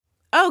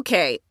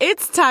Okay,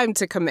 it's time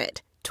to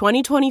commit.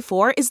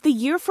 2024 is the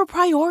year for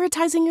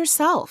prioritizing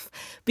yourself.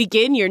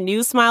 Begin your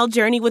new smile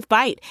journey with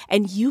Byte,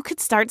 and you could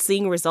start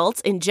seeing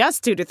results in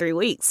just 2 to 3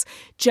 weeks.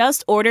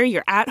 Just order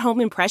your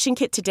at-home impression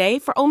kit today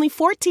for only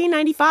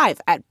 $14.95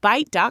 at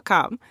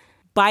Byte.com.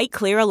 Byte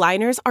Clear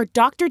aligners are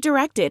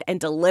doctor-directed and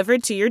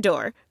delivered to your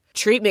door.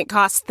 Treatment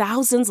costs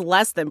thousands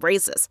less than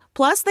braces.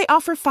 Plus, they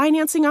offer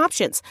financing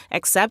options,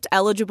 accept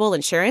eligible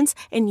insurance,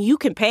 and you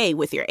can pay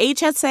with your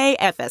HSA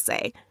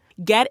FSA.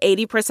 Get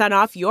 80%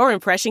 off your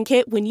impression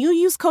kit when you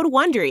use code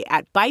WONDERY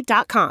at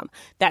Byte.com.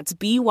 That's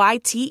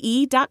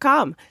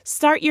BYTE.com.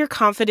 Start your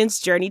confidence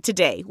journey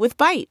today with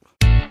Byte.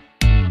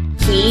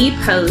 We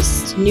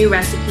post new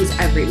recipes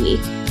every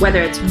week,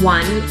 whether it's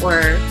one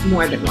or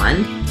more than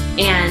one.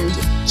 And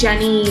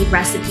Jenny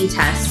recipe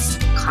tests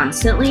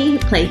constantly,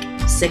 like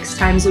 6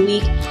 times a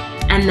week.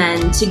 And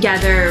then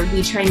together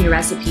we try new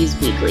recipes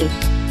weekly.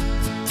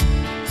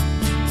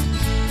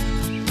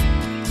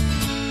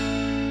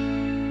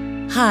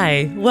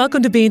 Hi,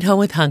 welcome to Being Home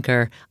with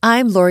Hunker.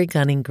 I'm Lori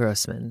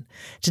Gunning-Grossman.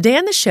 Today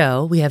on the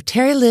show, we have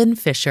Terry Lynn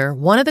Fisher,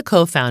 one of the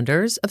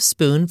co-founders of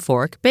Spoon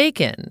Fork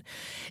Bacon.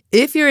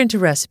 If you're into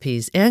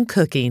recipes and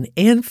cooking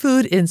and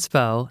food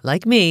inspo,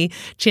 like me,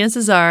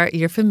 chances are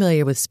you're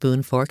familiar with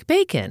Spoon Fork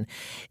Bacon.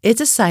 It's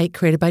a site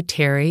created by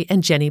Terry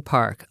and Jenny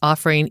Park,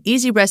 offering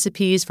easy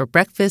recipes for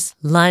breakfast,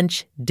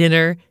 lunch,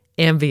 dinner,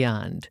 and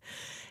beyond.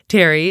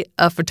 Terry,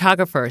 a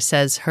photographer,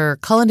 says her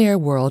culinary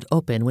world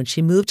opened when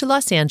she moved to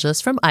Los Angeles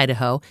from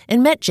Idaho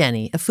and met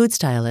Jenny, a food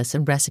stylist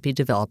and recipe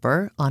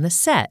developer, on a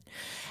set.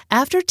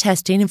 After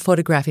testing and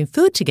photographing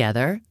food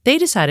together, they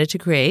decided to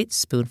create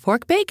Spoon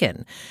Fork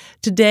Bacon.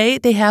 Today,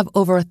 they have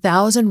over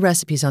 1,000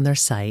 recipes on their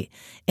site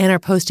and are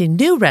posting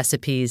new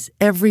recipes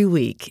every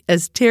week.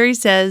 As Terry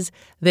says,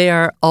 they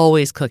are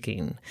always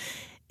cooking.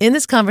 In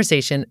this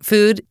conversation,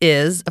 food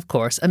is, of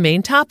course, a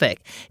main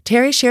topic.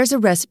 Terry shares the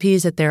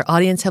recipes that their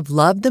audience have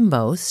loved the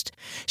most.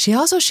 She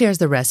also shares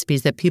the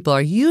recipes that people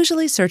are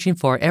usually searching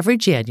for every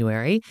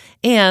January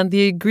and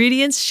the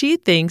ingredients she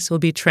thinks will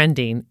be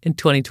trending in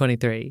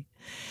 2023.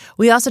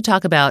 We also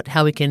talk about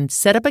how we can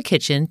set up a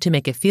kitchen to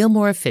make it feel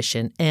more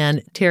efficient,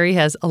 and Terry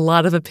has a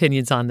lot of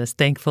opinions on this,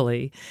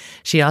 thankfully.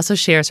 She also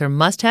shares her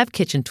must-have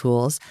kitchen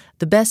tools,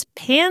 the best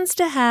pans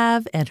to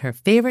have, and her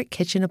favorite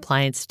kitchen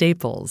appliance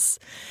staples.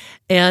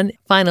 And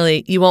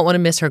finally, you won't want to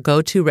miss her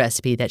go-to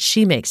recipe that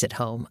she makes at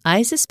home.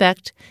 I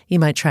suspect you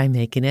might try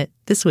making it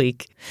this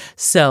week.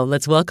 So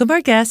let's welcome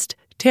our guest,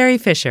 Terry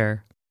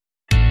Fisher.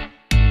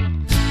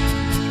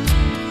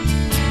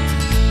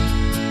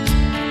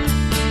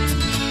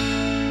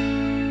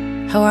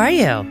 How are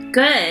you?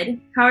 Good.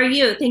 How are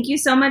you? Thank you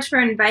so much for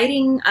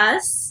inviting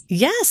us.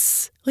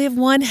 Yes. We have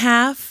one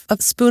half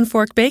of Spoon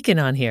Fork Bacon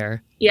on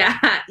here. Yeah,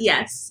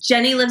 yes.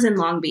 Jenny lives in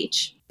Long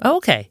Beach.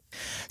 Okay.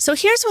 So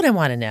here's what I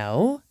want to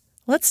know.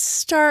 Let's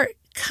start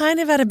kind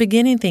of at a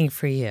beginning thing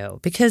for you,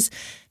 because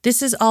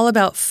this is all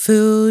about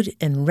food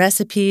and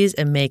recipes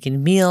and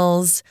making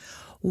meals.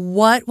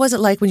 What was it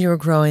like when you were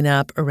growing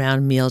up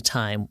around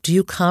mealtime? Do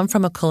you come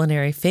from a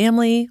culinary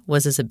family?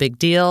 Was this a big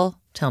deal?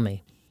 Tell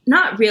me.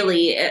 Not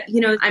really.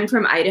 I'm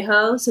from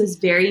Idaho, so it's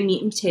very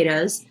meat and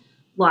potatoes.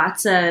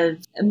 Lots of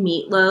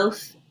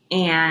meatloaf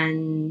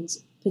and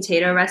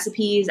potato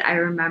recipes. I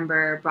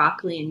remember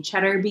broccoli and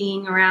cheddar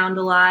being around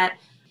a lot.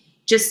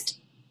 Just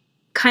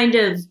kind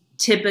of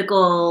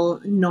typical,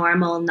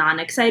 normal,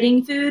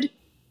 non-exciting food.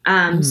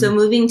 So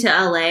moving to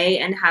LA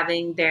and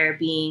having there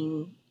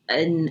being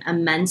an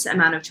immense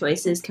amount of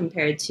choices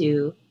compared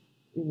to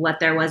what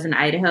there was in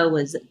Idaho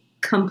was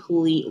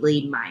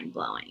completely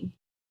mind-blowing.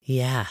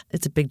 Yeah,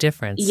 it's a big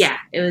difference. Yeah,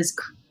 it was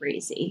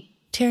crazy.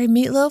 Terry,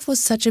 meatloaf was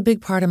such a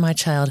big part of my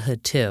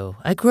childhood, too.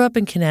 I grew up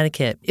in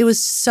Connecticut. It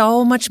was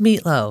so much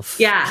meatloaf.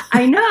 Yeah,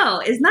 I know.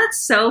 Isn't that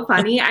so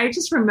funny? I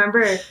just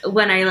remember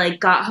when I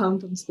got home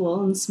from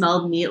school and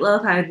smelled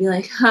meatloaf, I would be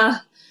like,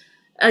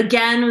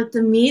 again with the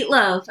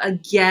meatloaf.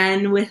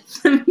 Again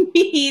with the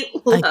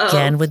meatloaf.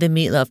 Again with the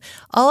meatloaf.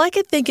 All I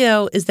could think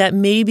of is that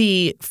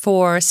maybe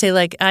for,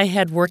 say, I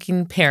had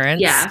working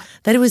parents,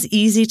 that it was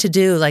easy to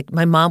do. Like,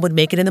 my mom would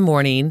make it in the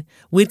morning.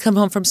 We'd come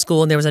home from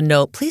school and there was a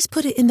note, please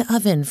put it in the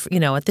oven,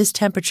 at this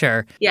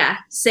temperature. Yeah,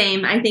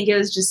 same. I think it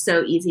was just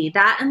so easy.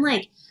 That and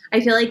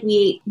I feel like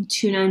we ate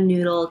tuna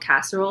noodle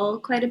casserole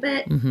quite a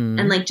bit. Mm-hmm.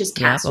 And just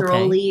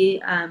casserole-y,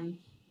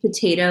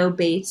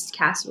 potato-based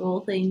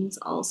casserole things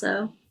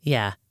also.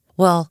 Yeah.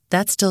 Well,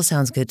 that still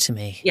sounds good to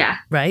me. Yeah.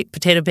 Right?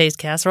 Potato-based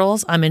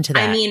casseroles? I'm into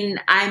that. I mean,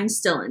 I'm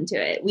still into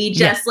it. We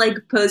just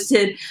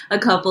posted a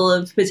couple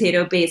of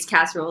potato-based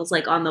casseroles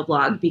on the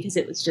blog because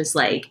it was just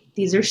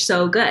these are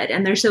so good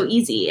and they're so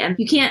easy. And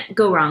you can't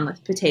go wrong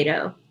with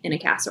potato in a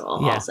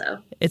casserole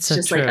also. It's so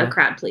just true. a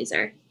crowd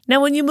pleaser.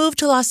 Now, when you moved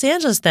to Los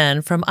Angeles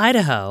then from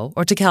Idaho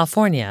or to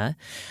California,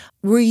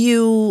 were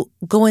you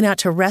going out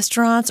to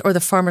restaurants or the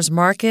farmer's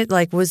market?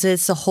 Was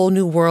this a whole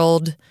new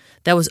world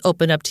that was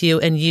opened up to you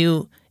and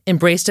you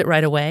embraced it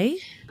right away?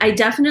 I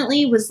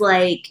definitely was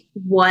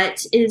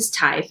what is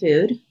Thai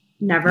food?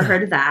 Never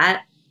heard of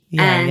that.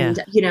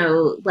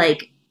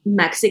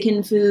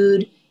 Mexican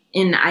food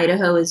in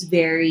Idaho is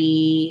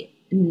very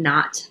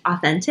not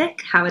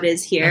authentic how it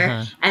is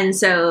here. And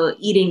so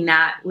eating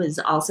that was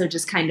also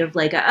just kind of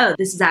like, oh,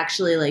 this is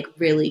actually like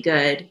really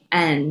good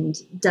and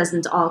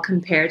doesn't all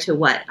compare to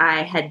what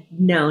I had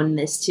known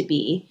this to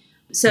be.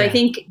 So I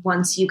think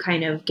once you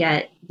kind of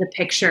get the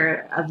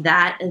picture of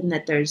that and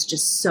that there's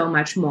just so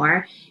much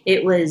more,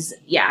 it was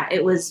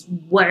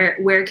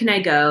where can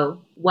I go?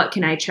 What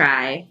can I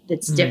try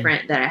that's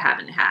different that I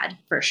haven't had,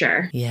 for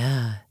sure.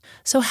 Yeah.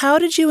 So how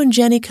did you and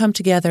Jenny come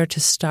together to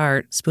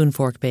start Spoon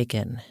Fork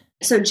Bacon?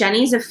 So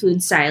Jenny's a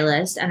food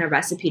stylist and a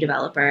recipe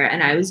developer,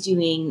 and I was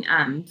doing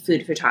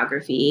food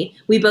photography.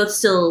 We both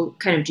still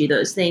kind of do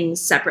those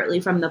things separately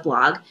from the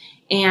blog.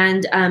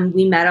 And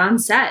we met on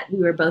set.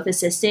 We were both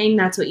assisting.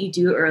 That's what you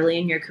do early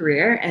in your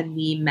career. And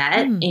we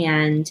met.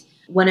 And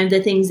one of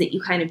the things that you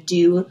kind of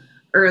do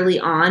early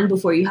on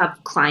before you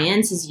have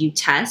clients is you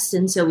test.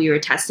 And so we were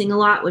testing a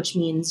lot, which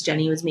means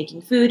Jenny was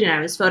making food and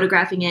I was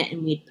photographing it,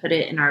 and we'd put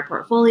it in our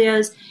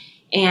portfolios.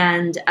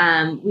 And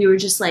we were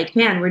just like,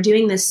 man, we're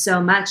doing this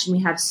so much and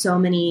we have so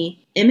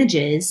many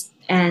images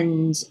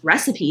and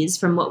recipes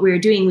from what we were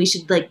doing. We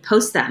should like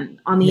post them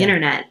on the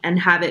internet and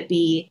have it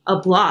be a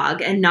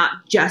blog and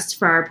not just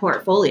for our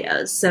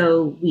portfolios.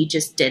 So we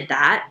just did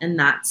that, and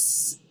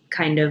that's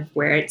kind of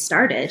where it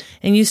started.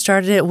 And you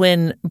started it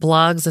when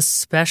blogs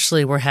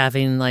especially were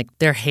having like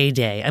their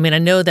heyday. I mean, I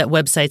know that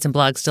websites and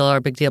blogs still are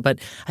a big deal, but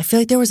I feel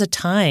like there was a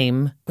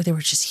time where they were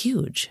just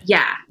huge.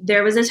 Yeah,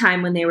 there was a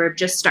time when they were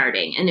just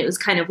starting, and it was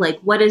kind of like,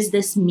 what does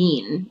this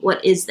mean?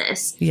 What is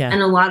this? Yeah.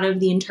 And a lot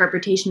of the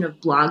interpretation of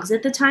blogs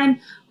at the time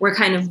were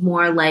kind of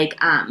more like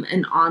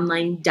an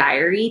online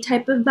diary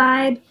type of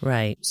vibe.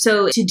 Right.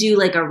 So to do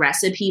like a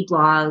recipe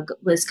blog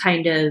was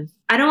kind of,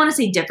 I don't want to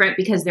say different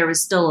because there was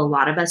still a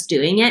lot of us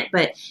doing it,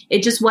 but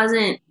it just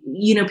wasn't,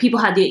 people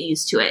had to get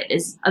used to it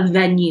as a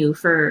venue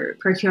for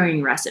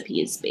procuring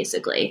recipes,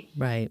 basically.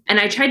 Right.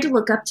 And I tried to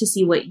look up to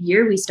see what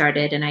year we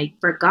started, and I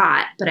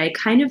forgot, but I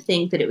kind of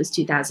think that it was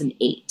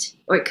 2008,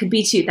 or it could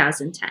be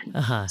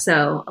 2010.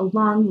 So a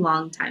long,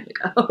 long time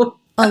ago.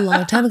 A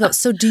long time ago.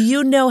 So do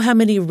you know how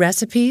many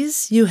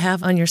recipes you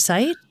have on your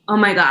site? Oh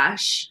my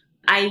gosh.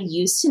 I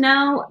used to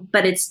know,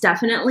 but it's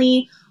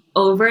definitely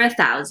over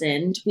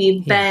 1,000.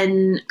 We've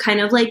been kind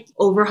of like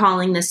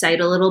overhauling the site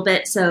a little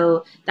bit,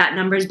 so that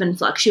number's been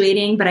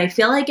fluctuating, but I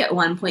feel like at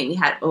one point we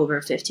had over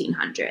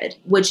 1,500,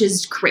 which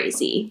is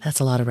crazy.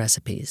 That's a lot of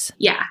recipes.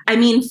 Yeah. I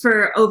mean,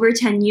 for over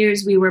 10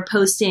 years, we were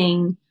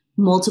posting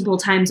multiple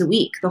times a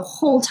week, the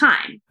whole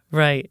time.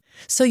 Right.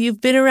 So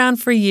you've been around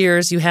for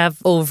years. You have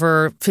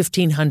over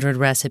 1,500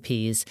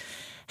 recipes.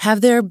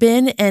 Have there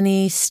been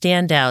any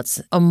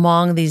standouts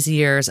among these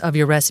years of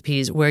your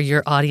recipes where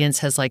your audience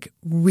has like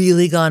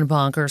really gone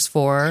bonkers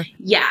for?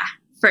 Yeah,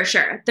 for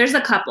sure. There's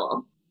a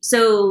couple.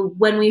 So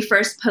when we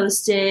first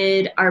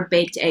posted our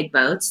baked egg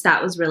boats,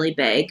 that was really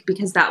big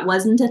because that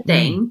wasn't a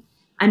thing.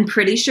 I'm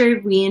pretty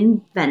sure we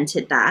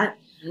invented that,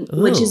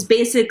 which is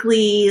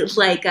basically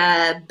like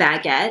a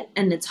baguette,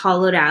 and it's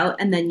hollowed out,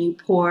 and then you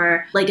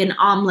pour like an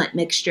omelet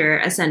mixture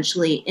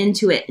essentially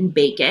into it and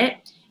bake it.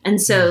 And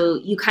so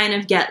you kind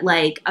of get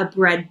like a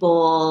bread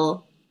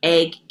bowl,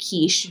 egg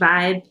quiche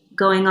vibe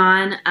going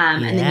on.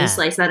 And then you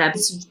slice that up.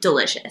 It's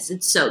delicious.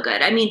 It's so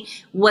good. I mean,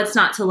 what's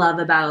not to love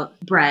about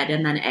bread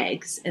and then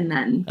eggs? And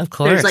then of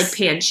course there's like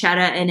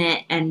pancetta in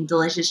it and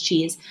delicious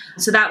cheese.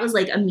 So that was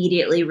like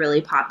immediately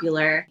really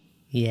popular.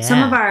 Yeah.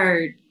 Some of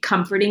our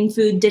comforting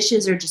food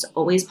dishes are just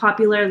always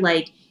popular.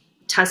 Like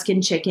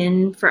Tuscan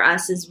chicken for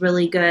us is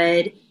really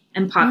good.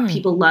 And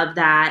people love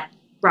that.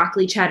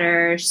 Broccoli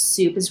cheddar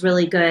soup is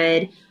really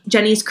good.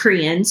 Jenny's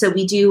Korean, so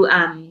we do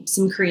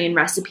some Korean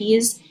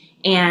recipes.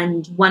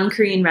 And one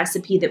Korean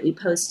recipe that we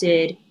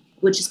posted,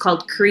 which is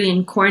called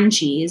Korean corn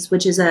cheese,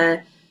 which is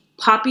a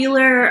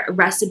popular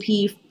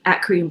recipe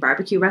at Korean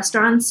barbecue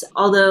restaurants,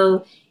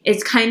 although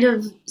it's kind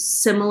of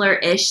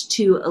similar-ish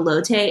to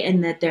elote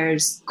in that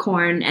there's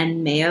corn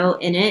and mayo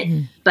in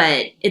it,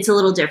 but it's a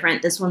little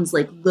different. This one's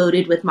like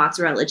loaded with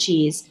mozzarella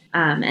cheese,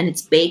 and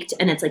it's baked,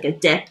 and it's like a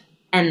dip.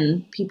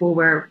 And people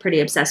were pretty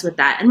obsessed with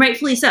that. And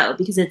rightfully so,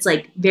 because it's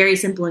like very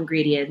simple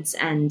ingredients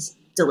and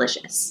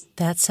delicious.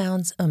 That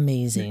sounds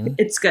amazing.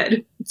 It's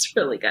good. It's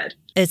really good.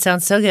 It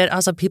sounds so good.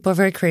 Also, people are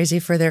very crazy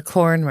for their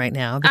corn right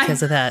now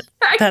because of that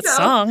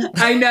song.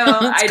 I know.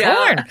 I know.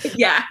 Corn.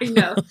 Yeah, I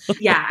know.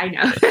 Yeah, I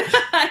know.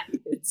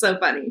 It's so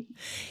funny.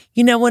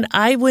 You know, when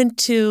I went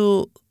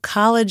to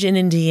college in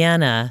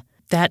Indiana,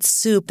 that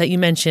soup that you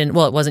mentioned,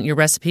 well, it wasn't your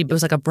recipe, but it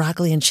was like a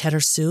broccoli and cheddar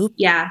soup.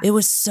 Yeah. It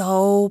was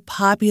so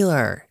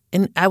popular.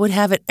 And I would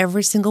have it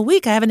every single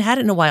week. I haven't had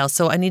it in a while,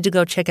 so I need to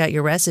go check out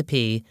your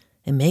recipe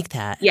and make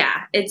that.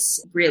 Yeah,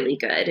 it's really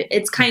good.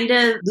 It's kind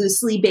of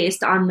loosely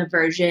based on the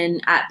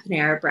version at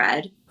Panera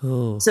Bread.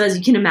 Ooh. So as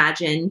you can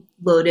imagine,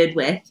 loaded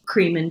with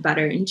cream and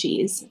butter and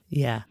cheese.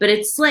 Yeah. But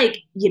it's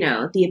like,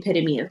 the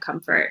epitome of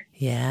comfort.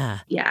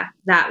 Yeah. Yeah,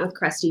 that with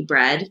crusty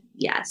bread,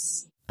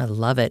 yes. I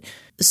love it.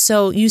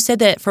 So you said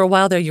that for a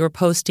while there you were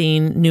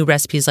posting new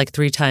recipes like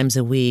 3 times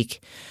a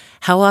week.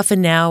 How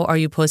often now are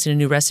you posting a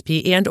new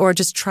recipe and or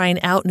just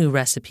trying out new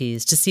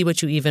recipes to see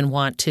what you even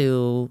want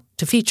to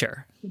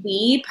feature?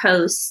 We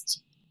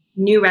post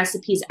new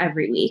recipes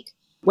every week,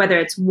 whether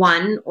it's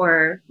one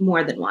or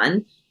more than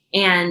one.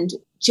 And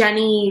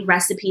Jenny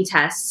recipe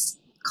tests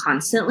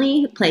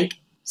constantly, like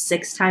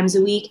 6 times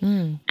a week.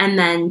 And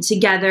then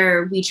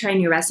together we try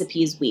new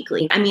recipes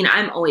weekly. I mean,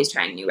 I'm always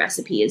trying new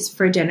recipes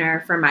for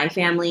dinner for my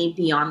family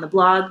beyond the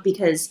blog,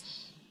 because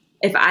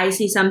if I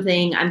see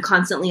something, I'm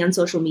constantly on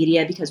social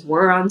media because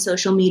we're on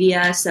social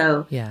media.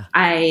 So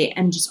I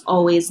am just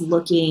always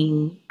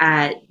looking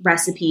at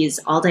recipes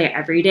all day,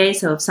 every day.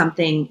 So if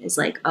something is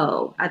like,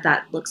 oh,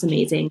 that looks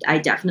amazing, I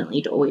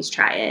definitely always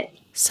try it.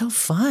 So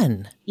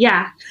fun.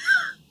 Yeah.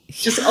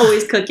 Just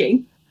always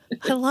cooking.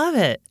 I love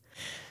it.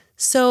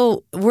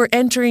 So we're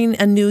entering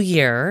a new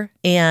year,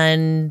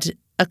 and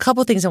a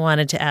couple things I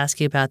wanted to ask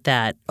you about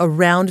that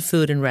around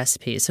food and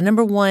recipes. So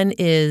number one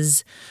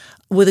is,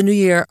 with a new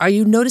year, are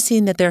you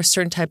noticing that there are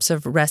certain types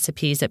of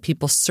recipes that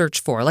people search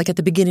for, like at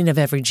the beginning of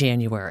every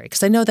January?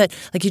 Because I know that,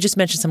 like you just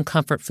mentioned, some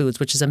comfort foods,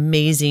 which is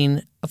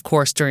amazing, of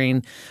course,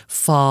 during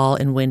fall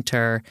and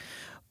winter.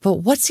 But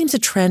what seems a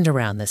trend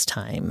around this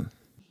time?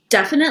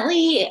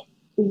 Definitely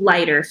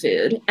lighter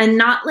food, and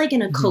not like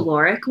in a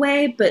caloric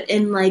way, but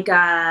in like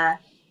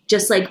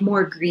just like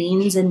more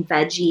greens and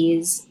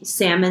veggies.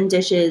 Salmon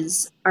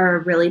dishes are a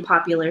really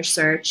popular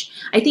search.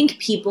 I think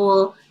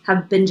people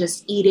have been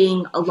just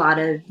eating a lot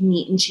of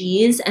meat and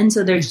cheese, and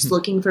so they're just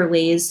looking for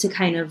ways to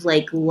kind of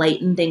like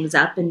lighten things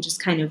up and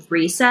just kind of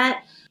reset.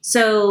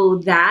 So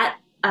that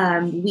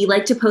we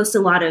like to post a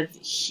lot of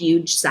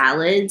huge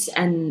salads,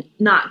 and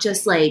not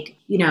just like,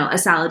 you know, a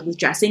salad with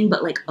dressing,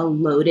 but like a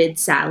loaded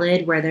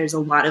salad where there's a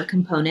lot of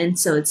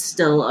components. So it's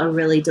still a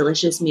really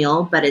delicious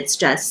meal, but it's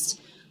just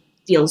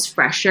feels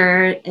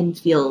fresher and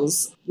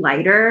feels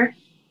lighter.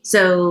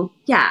 So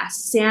yeah,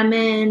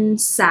 salmon,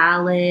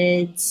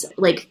 salads,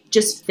 like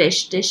just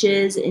fish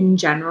dishes in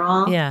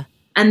general. Yeah.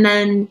 And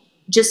then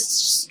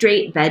just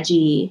straight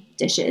veggie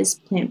dishes,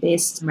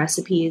 plant-based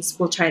recipes.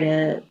 We'll try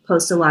to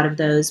post a lot of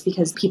those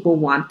because people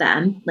want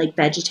them, like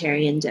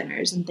vegetarian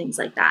dinners and things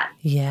like that.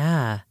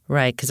 Yeah,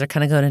 right. Because they're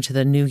kind of going into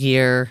the new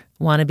year,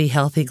 want to be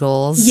healthy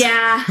goals.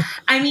 Yeah.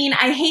 I mean,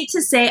 I hate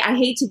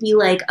to be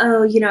like,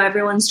 oh, you know,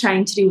 everyone's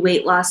trying to do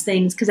weight loss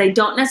things, because I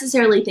don't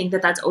necessarily think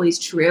that that's always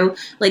true.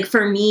 Like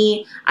for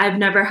me, I've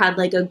never had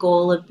like a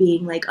goal of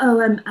being like, oh,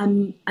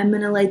 I'm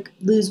going to like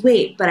lose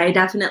weight, but I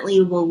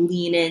definitely will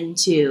lean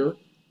into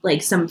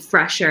like some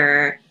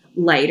fresher,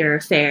 lighter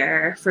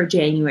fare for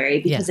January,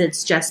 because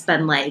it's just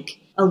been like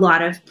a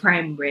lot of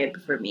prime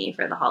rib for me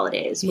for the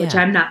holidays, which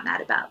I'm not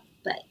mad about.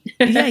 But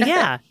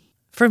yeah.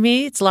 For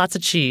me, it's lots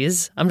of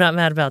cheese. I'm not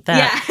mad about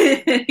that.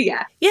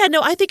 Yeah. Yeah,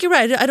 no, I think you're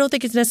right. I don't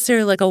think it's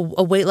necessarily like a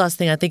weight loss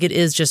thing. I think it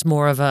is just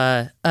more of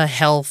a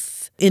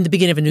health in the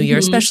beginning of a new year,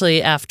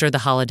 especially after the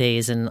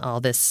holidays and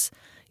all this,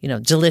 you know,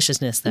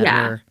 deliciousness that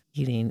we're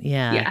eating.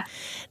 Yeah.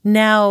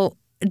 Now,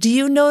 do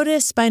you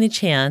notice by any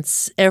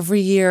chance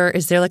every year,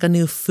 is there like a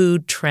new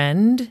food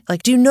trend?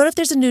 Like, do you know if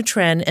there's a new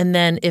trend? And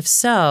then if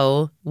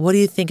so, what do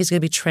you think is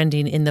going to be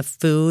trending in the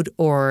food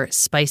or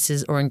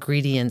spices or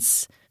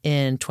ingredients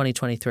in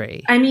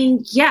 2023? I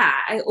mean, yeah,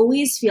 I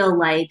always feel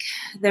like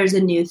there's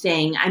a new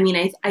thing. I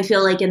mean, I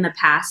feel like in the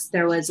past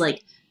there was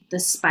like the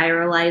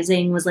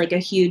spiralizing was like a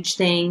huge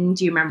thing.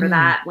 Do you remember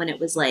that, when it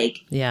was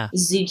like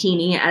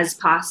zucchini as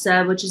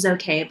pasta, which is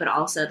okay, but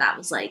also that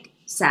was like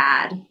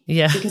sad.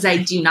 Yeah. Because I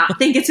do not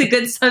think it's a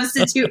good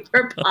substitute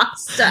for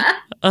pasta.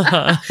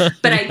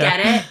 But I get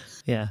it.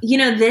 Yeah. You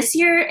know, this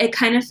year it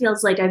kind of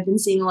feels like I've been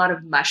seeing a lot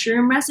of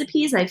mushroom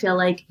recipes. I feel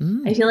like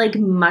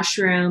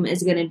mushroom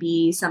is going to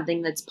be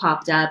something that's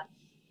popped up.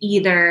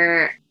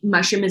 Either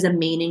mushroom is a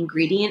main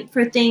ingredient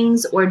for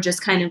things, or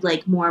just kind of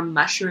like more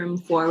mushroom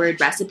forward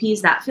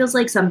recipes. That feels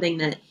like something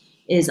that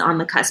is on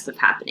the cusp of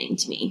happening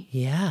to me.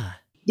 Yeah.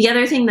 The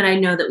other thing that I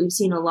know that we've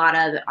seen a lot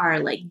of are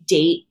like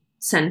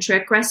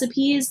date-centric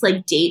recipes.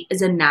 Like date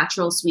is a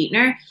natural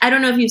sweetener. I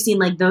don't know if you've seen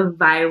like the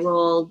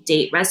viral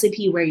date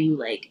recipe where you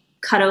like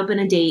cut open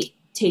a date,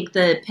 take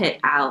the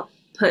pit out,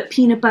 put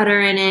peanut butter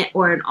in it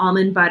or an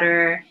almond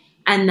butter,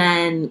 and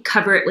then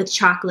cover it with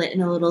chocolate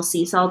and a little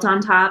sea salt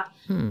on top.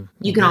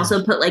 You can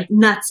also put like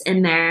nuts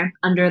in there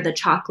under the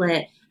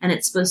chocolate, and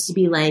it's supposed to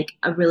be like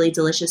a really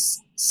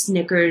delicious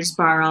Snickers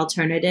bar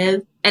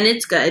alternative. And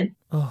it's good.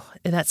 Oh,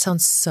 that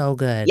sounds so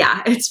good.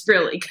 Yeah, it's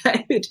really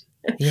good.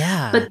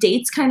 Yeah. But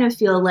dates kind of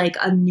feel like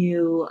a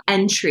new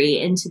entry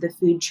into the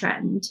food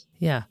trend.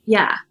 Yeah.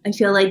 Yeah. I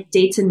feel like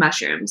dates and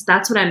mushrooms.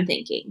 That's what I'm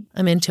thinking.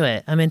 I'm into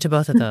it. I'm into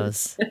both of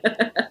those.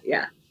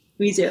 Yeah,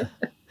 me too.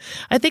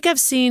 I think I've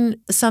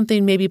seen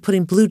something maybe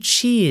putting blue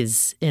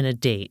cheese in a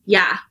date.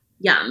 Yeah.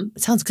 Yum.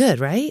 It sounds good,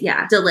 right?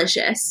 Yeah.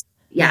 Delicious.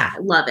 Yeah.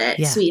 Love it.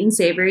 Yeah. Sweet and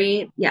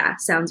savory. Yeah.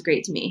 Sounds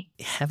great to me.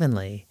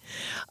 Heavenly.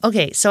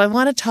 Okay. So I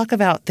want to talk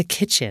about the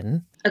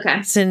kitchen.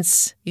 Okay.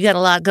 Since you got a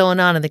lot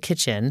going on in the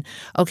kitchen.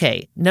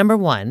 Okay. Number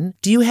one,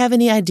 do you have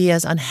any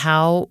ideas on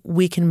how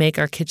we can make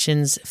our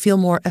kitchens feel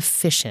more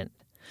efficient?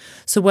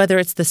 So whether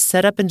it's the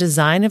setup and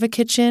design of a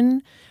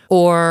kitchen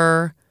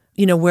or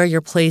where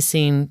you're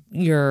placing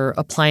your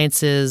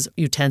appliances,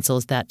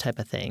 utensils, that type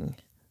of thing?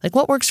 Like,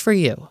 what works for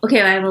you?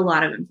 Okay, I have a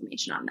lot of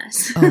information on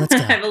this. Oh, let's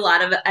go. I have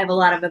a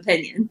lot of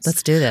opinions.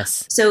 Let's do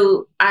this.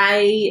 So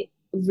I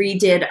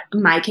redid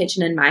my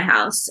kitchen in my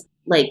house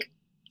like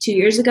 2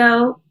 years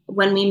ago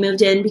when we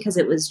moved in because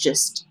it was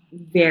just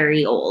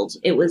very old.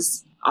 It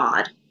was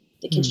odd.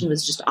 The kitchen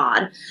was just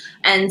odd.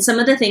 And some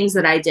of the things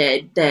that I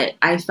did that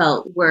I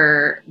felt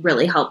were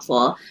really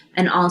helpful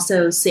and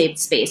also saved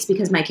space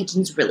because my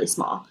kitchen's really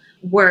small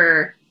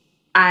were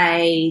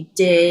I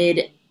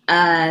did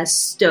a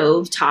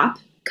stove top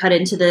cut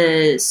into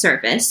the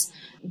surface,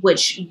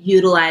 which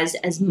utilized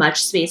as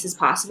much space as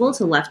possible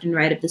to left and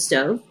right of the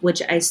stove,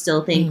 which I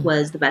still think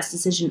was the best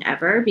decision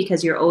ever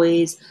because you're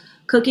always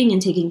cooking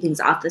and taking things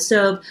off the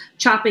stove,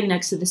 chopping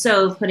next to the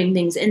stove, putting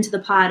things into the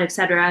pot,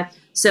 etc.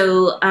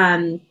 So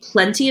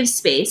plenty of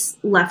space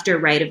left or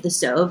right of the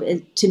stove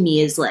to me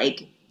is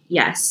like,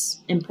 yes,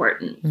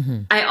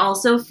 important. I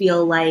also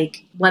feel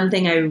like one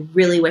thing I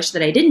really wish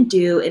that I didn't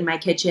do in my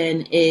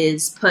kitchen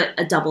is put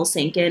a double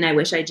sink in. I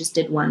wish I just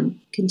did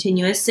one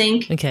continuous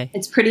sink. Okay.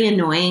 It's pretty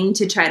annoying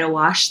to try to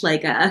wash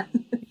like a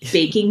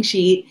baking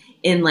sheet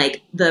in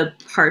like the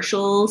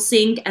partial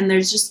sink. And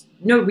there's just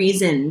no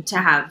reason to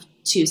have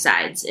two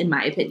sides, in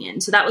my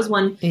opinion. So that was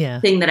one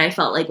thing that I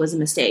felt like was a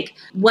mistake.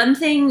 One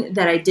thing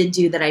that I did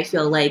do that I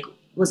feel like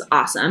was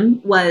awesome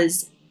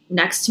was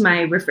next to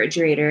my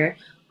refrigerator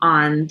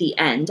on the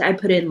end, I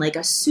put in like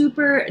a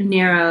super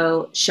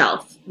narrow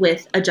shelf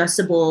with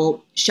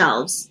adjustable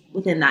shelves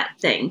within that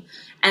thing.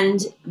 And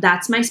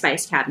that's my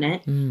spice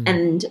cabinet.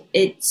 And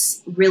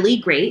it's really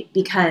great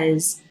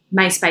because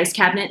my spice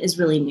cabinet is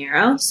really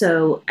narrow.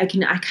 So I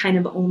kind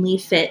of only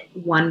fit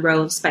one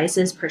row of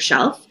spices per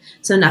shelf.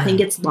 So nothing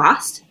gets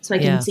lost. So I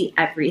can see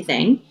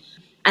everything.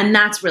 And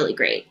that's really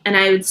great. And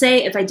I would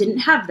say if I didn't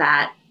have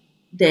that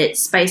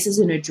spices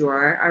in a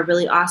drawer are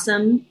really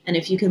awesome. And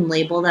if you can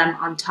label them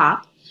on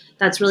top,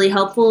 that's really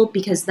helpful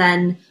because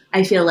then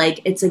I feel like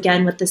it's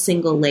again with the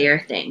single layer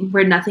thing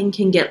where nothing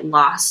can get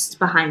lost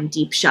behind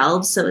deep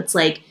shelves. So it's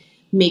like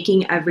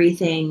making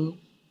everything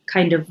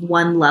kind of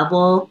one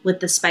level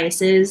with the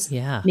spices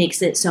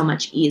makes it so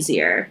much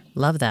easier.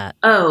 Love that.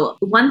 Oh,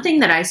 one thing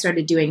that I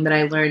started doing that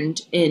I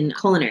learned in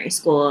culinary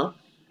school,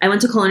 I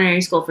went to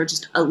culinary school for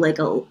just a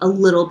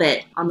little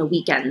bit on the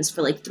weekends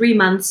for like 3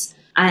 months.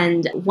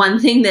 And one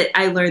thing that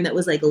I learned that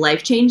was like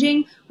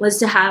life-changing was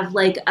to have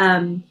like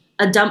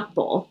a dump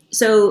bowl.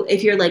 So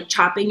if you're like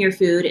chopping your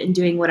food and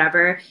doing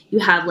whatever, you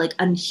have like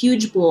a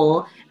huge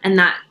bowl and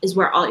that is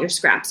where all your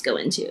scraps go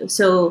into.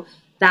 So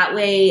that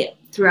way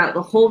throughout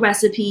the whole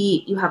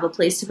recipe, you have a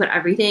place to put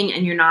everything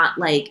and you're not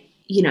like,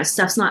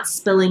 stuff's not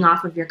spilling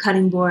off of your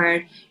cutting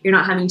board. You're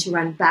not having to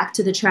run back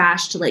to the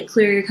trash to like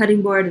clear your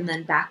cutting board and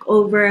then back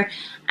over.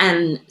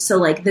 And so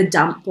like the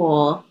dump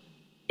bowl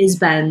has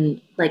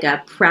been like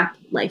a prep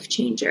life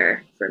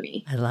changer for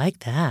me. I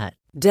like that.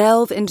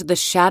 Delve into the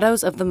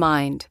shadows of the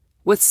mind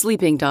with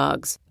Sleeping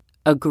Dogs,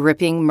 a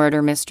gripping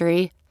murder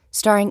mystery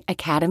starring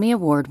Academy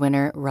Award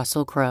winner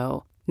Russell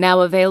Crowe. Now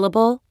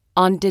available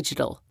on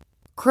digital.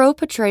 Crowe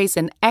portrays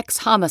an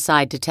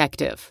ex-homicide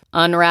detective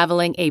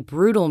unraveling a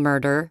brutal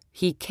murder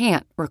he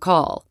can't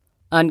recall.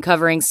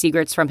 Uncovering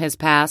secrets from his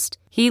past,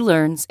 he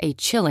learns a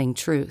chilling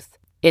truth.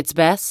 It's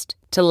best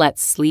to let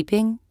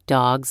sleeping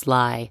dogs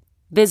lie.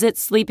 Visit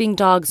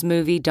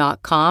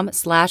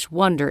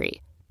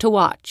sleepingdogsmovie.com/Wondery to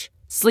watch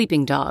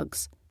Sleeping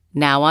Dogs,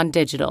 now on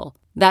digital.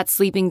 That's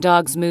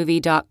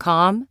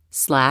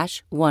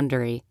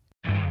sleepingdogsmovie.com/Wondery.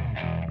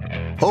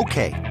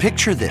 Okay,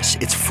 picture this.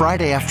 It's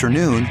Friday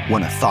afternoon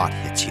when a thought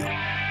hits you.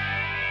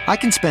 I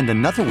can spend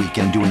another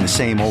weekend doing the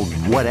same old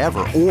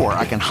whatever, or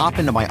I can hop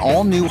into my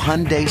all-new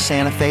Hyundai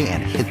Santa Fe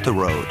and hit the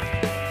road.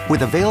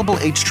 With available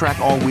H-Track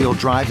all-wheel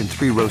drive and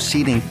 3-row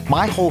seating,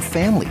 my whole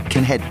family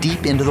can head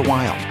deep into the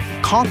wild.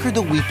 Conquer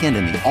the weekend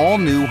in the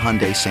all-new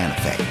Hyundai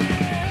Santa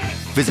Fe.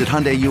 Visit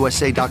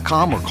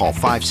HyundaiUSA.com or call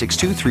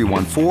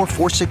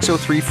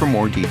 562-314-4603 for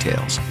more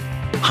details.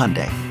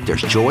 Hyundai,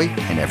 there's joy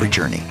in every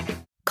journey.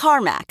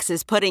 CarMax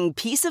is putting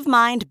peace of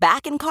mind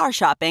back in car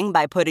shopping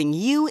by putting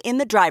you in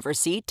the driver's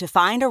seat to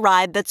find a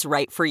ride that's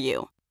right for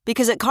you.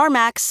 Because at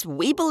CarMax,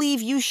 we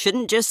believe you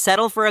shouldn't just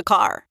settle for a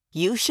car.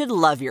 You should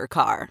love your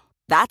car.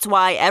 That's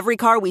why every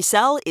car we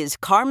sell is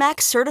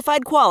CarMax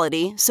certified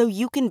quality so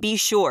you can be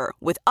sure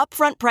with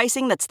upfront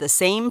pricing that's the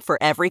same for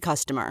every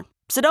customer.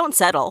 So don't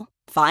settle.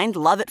 Find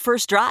love at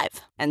first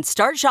drive and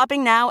start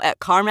shopping now at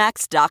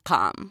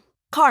CarMax.com.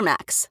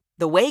 CarMax,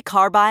 the way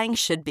car buying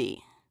should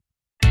be.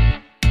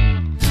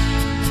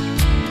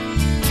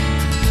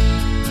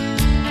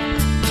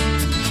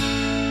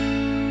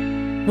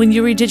 When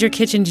you redid your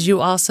kitchen, did you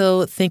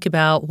also think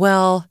about,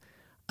 well,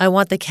 I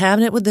want the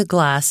cabinet with the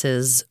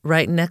glasses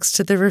right next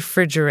to the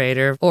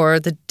refrigerator, or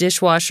the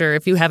dishwasher,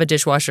 if you have a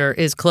dishwasher,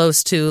 is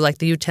close to like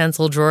the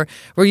utensil drawer?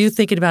 Were you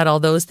thinking about all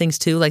those things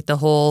too, like the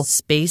whole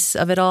space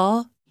of it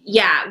all?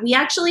 Yeah, we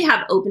actually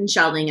have open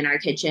shelving in our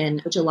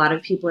kitchen, which a lot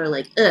of people are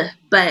like, ugh,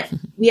 but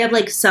we have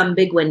like some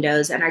big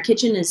windows and our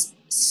kitchen is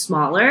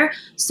smaller.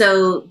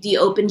 So the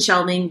open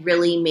shelving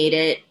really made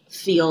it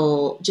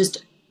feel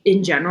just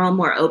in general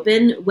more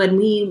open. When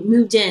we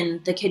moved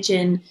in, the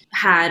kitchen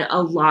had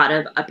a lot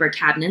of upper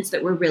cabinets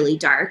that were really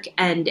dark,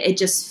 and it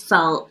just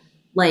felt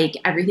like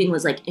everything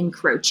was like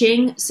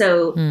encroaching.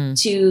 So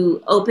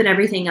to open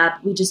everything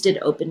up, we just did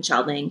open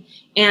shelving.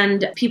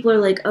 And people are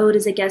like, oh,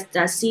 does it get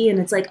dusty? And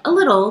it's like a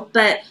little,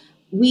 but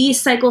we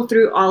cycle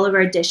through all of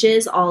our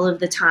dishes all of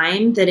the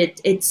time, that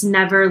it's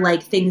never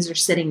like things are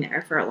sitting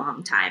there for a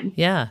long time.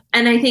 Yeah.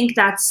 And I think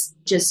that's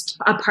just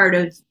a part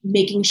of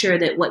making sure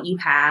that what you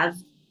have,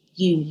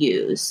 you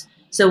use.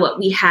 So what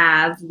we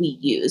have, we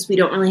use. We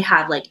don't really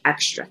have like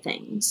extra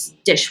things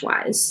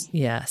dish-wise.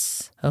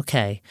 Yes.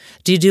 Okay.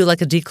 Do you do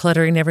like a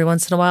decluttering every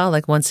once in a while?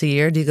 Like once a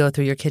year? Do you go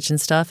through your kitchen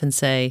stuff and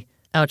say,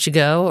 out you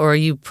go? Or are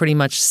you pretty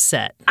much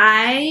set?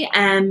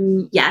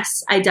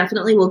 Yes, I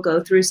definitely will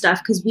go through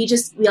stuff, because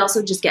we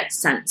also just get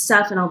sent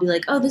stuff, and I'll be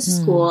like, oh, this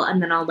is cool.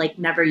 And then I'll like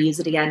never use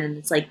it again. And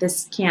it's like,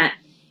 this can't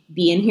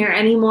be in here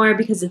anymore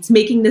because it's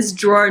making this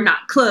drawer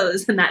not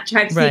close. And that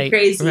drives me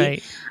crazy.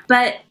 Right.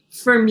 But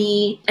for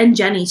me and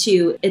Jenny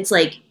too, it's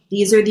like,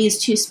 these are these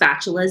 2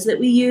 spatulas that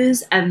we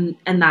use, and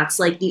that's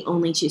like the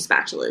only 2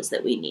 spatulas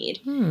that we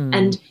need.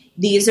 And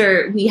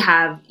we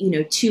have,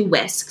 2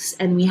 whisks,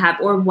 and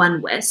or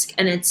 1 whisk.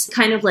 And it's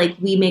kind of like,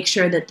 we make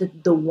sure that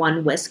the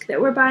 1 whisk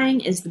that we're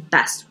buying is the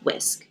best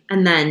whisk.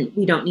 And then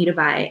we don't need to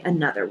buy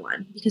another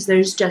one, because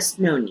there's just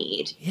no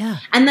need. Yeah.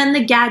 And then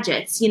the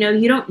gadgets, you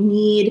don't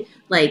need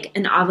like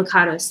an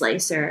avocado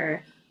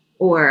slicer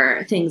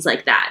or things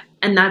like that.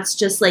 And that's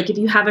just like, if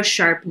you have a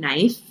sharp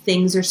knife,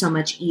 things are so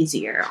much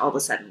easier all of a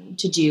sudden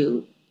to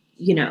do,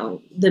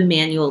 the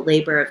manual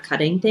labor of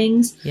cutting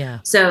things. Yeah.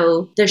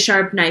 So the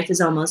sharp knife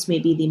is almost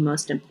maybe the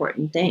most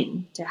important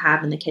thing to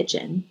have in the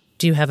kitchen.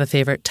 Do you have a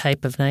favorite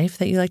type of knife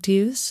that you like to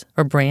use,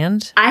 or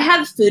brand? I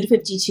have Food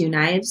 52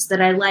 knives that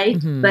I like,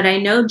 but I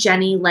know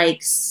Jenny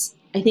likes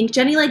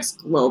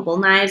global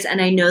knives,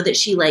 and I know that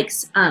she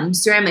likes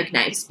ceramic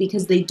knives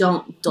because they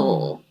don't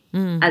dull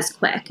as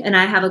quick. And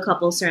I have a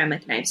couple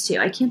ceramic knives too.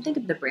 I can't think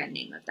of the brand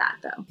name of that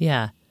though.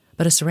 Yeah.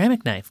 But a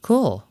ceramic knife,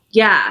 cool.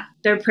 Yeah,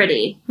 they're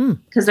pretty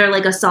because they're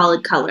like a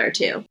solid color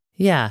too.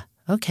 Yeah.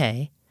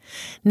 Okay.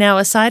 Now,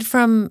 aside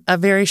from a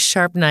very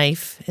sharp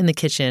knife in the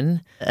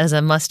kitchen as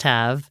a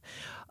must-have,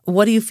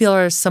 what do you feel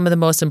are some of the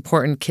most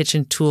important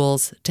kitchen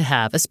tools to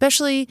have,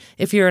 especially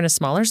if you're in a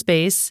smaller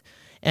space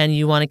and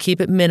you want to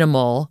keep it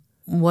minimal?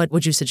 What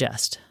would you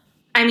suggest?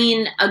 I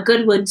mean, a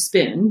good wood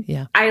spoon.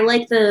 Yeah. I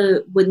like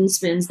the wooden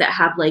spoons that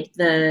have like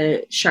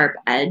the sharp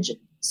edge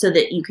so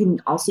that you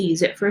can also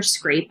use it for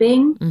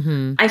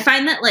scraping. I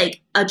find that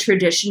like a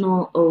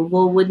traditional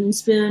oval wooden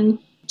spoon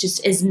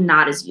just is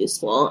not as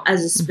useful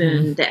as a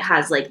spoon that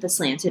has like the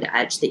slanted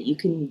edge that you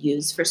can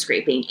use for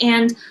scraping.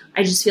 And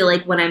I just feel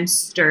like when I'm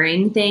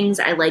stirring things,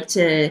 I like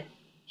to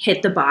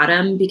hit the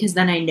bottom, because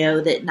then I know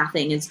that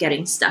nothing is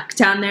getting stuck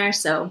down there.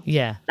 So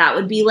yeah, that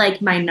would be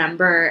like my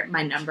number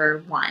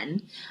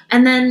 1.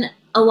 And then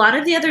a lot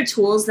of the other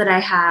tools that I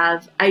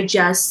have, I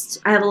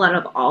have a lot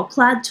of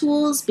All-Clad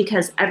tools,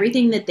 because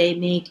everything that they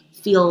make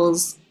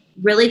feels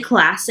really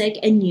classic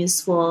and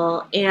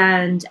useful,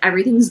 and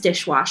everything's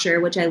dishwasher,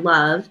 which I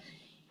love,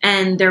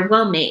 and they're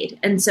well made.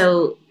 And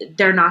so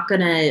they're not going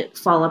to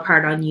fall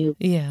apart on you.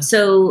 Yeah.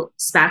 So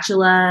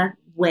spatula,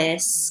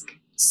 whisk,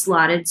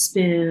 slotted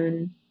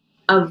spoon,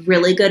 a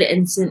really good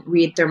instant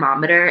read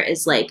thermometer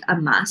is like a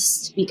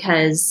must,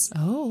 because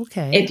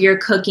if you're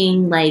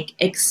cooking like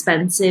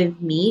expensive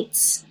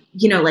meats,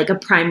 like a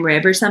prime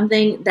rib or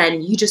something,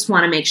 then you just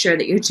want to make sure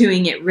that you're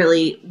doing it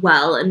really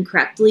well and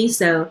correctly.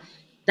 So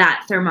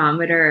that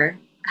thermometer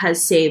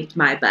has saved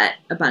my butt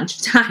a bunch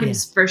of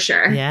times for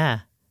sure.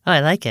 Yeah. Oh, I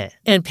like it.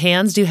 And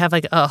pans, do you have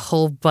like a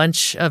whole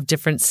bunch of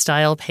different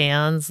style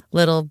pans?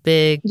 Little,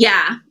 big?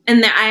 Yeah.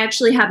 And I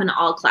actually have an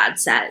All-Clad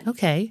set.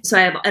 Okay. So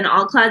I have an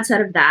All-Clad set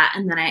of that.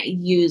 And then I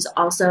use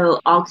also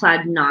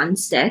All-Clad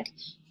non-stick,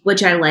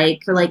 which I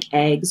like for like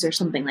eggs or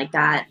something like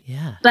that.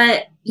 Yeah.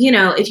 But,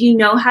 if you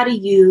know how to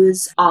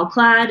use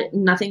All-Clad,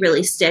 nothing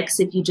really sticks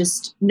if you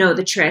just know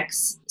the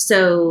tricks.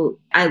 So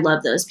I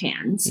love those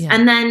pans. Yeah.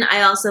 And then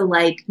I also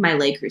like my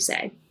Le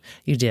Creuset.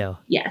 You do?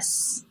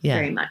 Yes,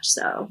 very much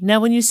so. Now,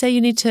 when you say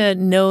you need to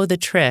know the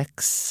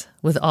tricks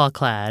with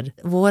All-Clad,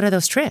 what are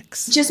those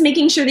tricks? Just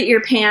making sure that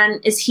your pan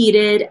is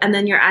heated, and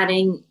then you're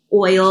adding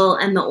oil,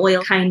 and the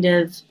oil kind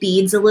of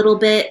beads a little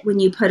bit when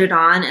you put it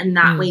on, and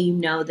that way you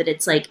know that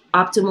it's like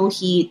optimal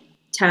heat,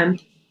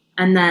 temp,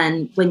 and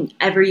then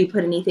whenever you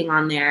put anything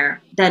on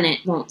there, then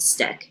it won't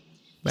stick.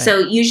 Right. So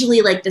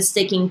usually like the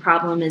sticking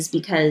problem is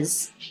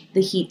because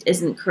the heat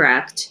isn't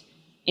correct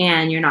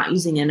and you're not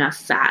using enough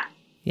fat.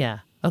 Yeah.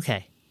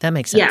 Okay. That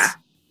makes sense.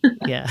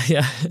 Yeah.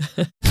 Yeah.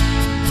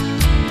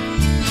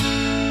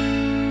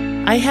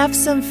 I have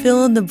some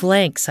fill in the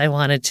blanks I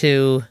wanted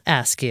to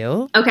ask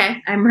you.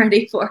 Okay. I'm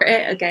ready for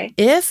it. Okay.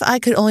 If I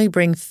could only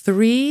bring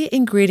 3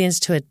 ingredients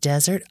to a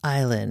desert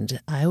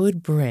island, I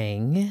would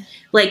bring...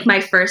 Like my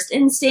first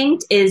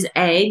instinct is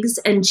eggs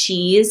and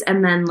cheese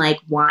and then like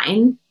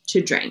wine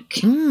to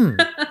drink.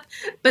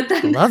 But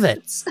then Love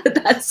it.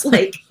 That's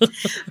like,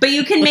 but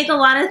you can make a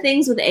lot of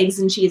things with eggs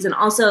and cheese. And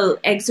also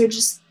eggs are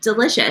just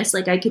delicious.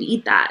 Like I could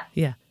eat that.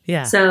 Yeah.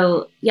 Yeah.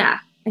 So yeah,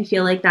 I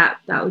feel like that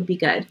would be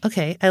good.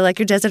 Okay. I like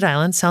your desert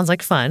island. Sounds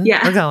like fun.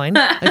 Yeah. We're going.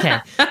 Okay.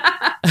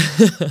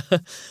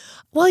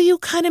 Well, you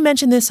kind of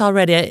mentioned this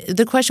already.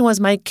 The question was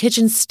my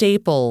kitchen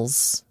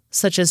staples,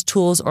 such as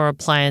tools or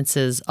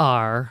appliances,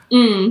 are.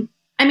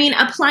 I mean,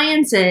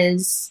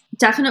 appliances,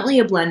 definitely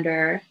a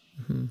blender.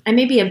 Mm-hmm. I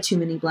maybe have too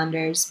many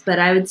blenders, but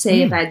I would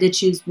say if I had to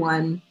choose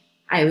one,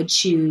 I would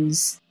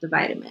choose the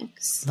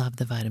Vitamix. Love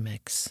the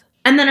Vitamix.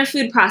 And then a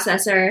food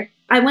processor.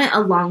 I went a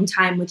long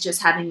time with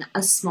just having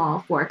a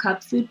small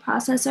 4-cup food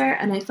processor,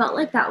 and I felt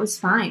like that was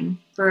fine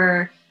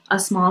for a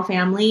small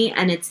family,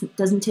 and it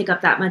doesn't take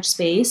up that much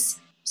space.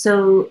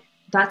 So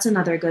that's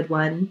another good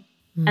one.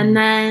 And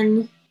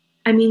then,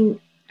 I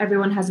mean,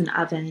 everyone has an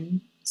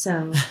oven,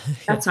 so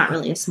that's not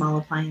really a small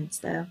appliance,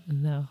 though.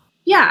 No.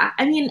 Yeah,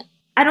 I mean,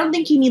 I don't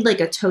think you need like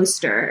a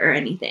toaster or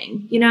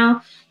anything, you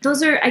know?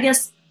 Those are, I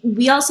guess,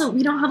 we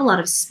don't have a lot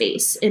of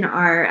space in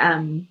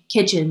our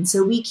kitchen,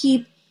 so we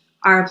keep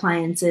our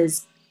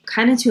appliances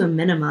kind of to a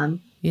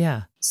minimum.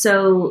 Yeah.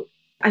 So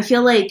I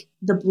feel like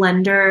the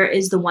blender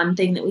is the one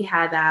thing that we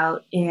have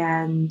out,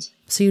 and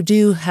so you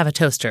do have a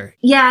toaster.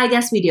 Yeah, I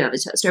guess we do have a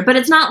toaster, but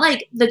it's not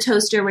like the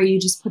toaster where you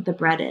just put the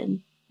bread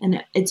in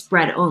and it's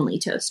bread only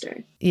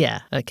toaster.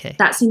 Yeah. Okay.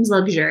 That seems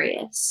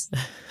luxurious.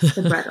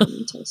 The bread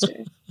only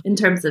toaster in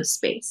terms of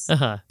space.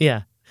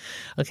 Yeah.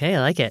 Okay. I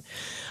like it.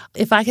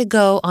 If I could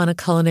go on a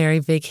culinary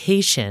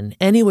vacation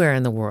anywhere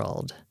in the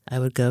world, I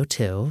would go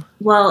to.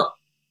 Well,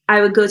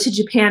 I would go to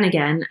Japan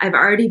again. I've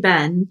already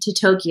been to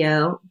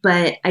Tokyo,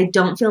 but I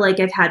don't feel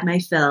like I've had my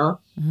fill.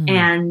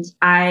 And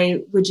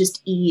I would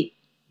just eat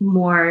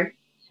more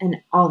and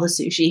all the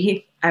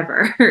sushi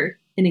ever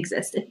in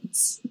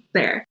existence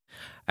there.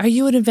 Are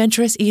you an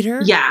adventurous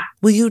eater? Yeah.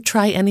 Will you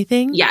try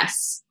anything?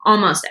 Yes.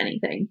 Almost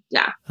anything.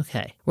 Yeah.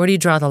 Okay. Where do you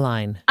draw the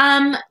line?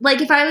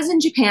 Like if I was in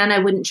Japan, I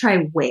wouldn't try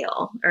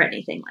whale or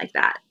anything like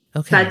that.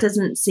 Okay. That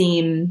doesn't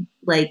seem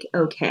like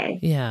okay.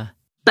 Yeah.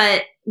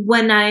 But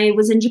when I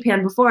was in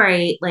Japan before, I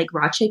ate like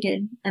raw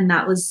chicken, and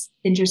that was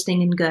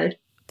interesting and good.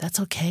 That's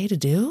okay to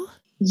do?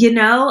 You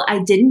know, I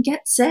didn't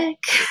get sick.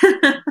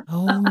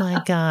 Oh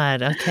my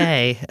God.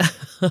 Okay.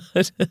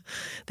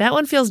 That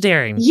one feels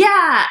daring.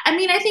 Yeah. I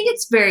mean, I think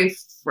it's very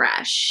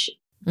fresh,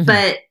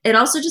 but it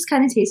also just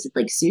kind of tasted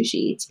like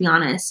sushi, to be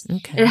honest.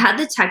 Okay. It had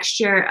the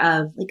texture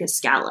of like a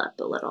scallop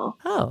a little.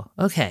 Oh,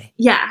 okay.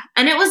 Yeah.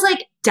 And it was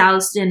like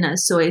doused in a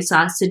soy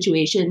sauce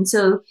situation.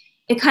 So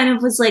it kind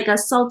of was like a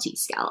salty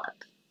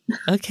scallop.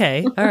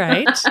 Okay. All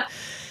right.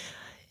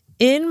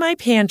 In my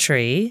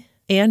pantry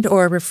and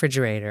or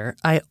refrigerator,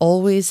 I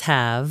always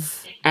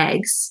have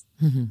eggs.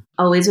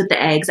 Always with the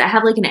eggs. I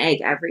have like an egg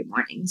every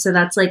morning. So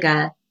that's like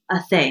a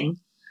thing.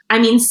 I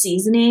mean,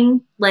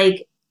 seasoning,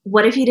 like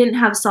what if you didn't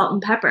have salt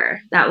and pepper?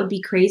 That would be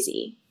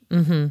crazy.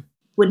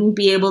 Wouldn't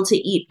be able to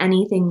eat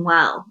anything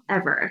well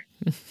ever.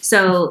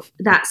 So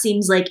that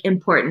seems like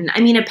important.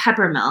 I mean, a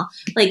pepper mill,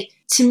 like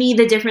to me,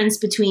 the difference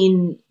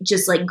between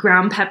just like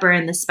ground pepper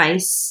and the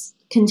spice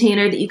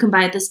container that you can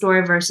buy at the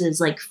store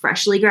versus like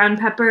freshly ground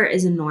pepper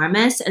is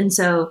enormous. And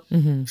so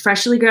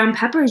freshly ground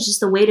pepper is just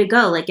the way to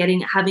go, like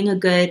having a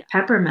good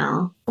pepper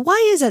mill.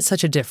 Why is that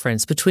such a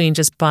difference between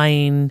just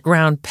buying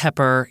ground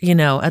pepper,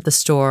 at the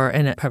store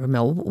and at pepper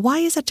mill? Why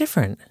is that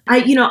different?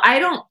 I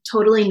don't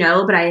totally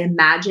know, but I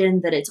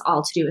imagine that it's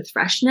all to do with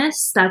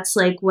freshness. That's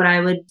like what I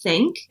would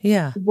think.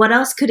 Yeah. What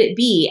else could it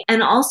be?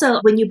 And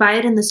also when you buy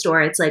it in the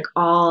store, it's like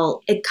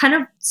it kind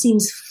of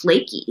seems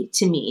flaky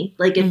to me.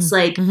 Like it's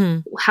like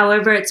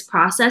however it's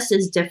processed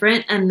is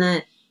different. And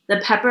the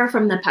pepper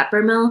from the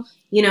pepper mill,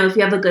 if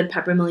you have a good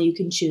pepper mill, you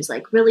can choose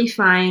like really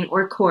fine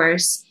or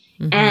coarse.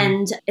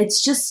 And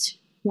it's just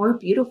more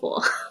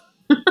beautiful.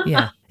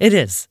 Yeah, it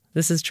is.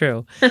 This is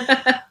true.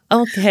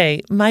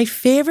 Okay. My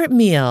favorite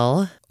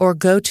meal or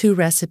go-to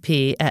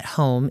recipe at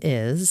home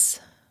is?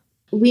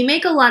 We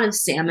make a lot of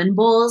salmon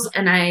bowls,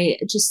 and I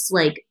just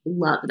like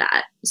love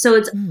that. So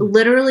it's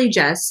literally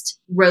just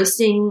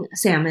roasting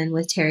salmon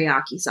with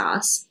teriyaki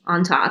sauce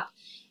on top,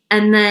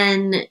 and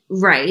then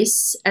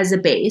rice as a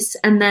base,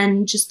 and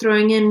then just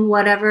throwing in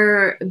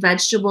whatever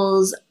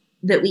vegetables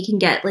that we can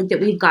get, like that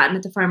we've gotten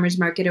at the farmer's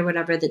market or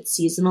whatever that's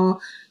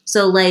seasonal.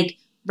 So like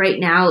right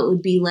now it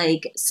would be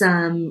like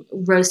some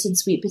roasted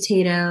sweet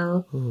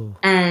potato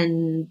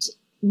and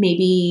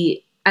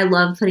maybe I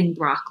love putting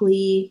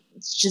broccoli.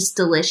 It's just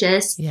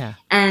delicious. Yeah.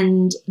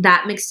 And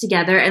that mixed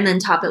together and then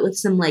top it with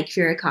some like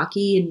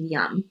furikake and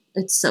yum.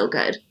 It's so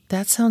good.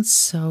 That sounds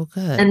so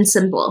good. And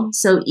simple.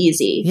 So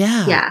easy.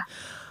 Yeah. Yeah.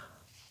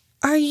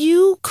 Are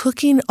you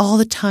cooking all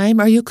the time?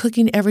 Are you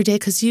cooking every day?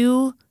 Because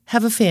you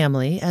have a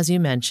family, as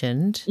you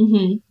mentioned,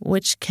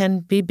 which can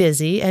be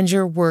busy, and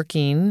you're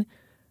working.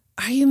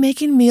 Are you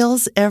making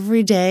meals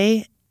every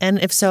day? And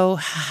if so,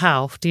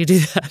 how do you do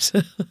that?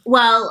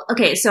 Well,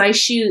 okay, so I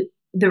shoot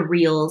the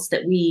reels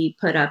that we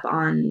put up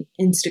on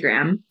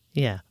Instagram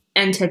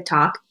and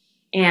TikTok.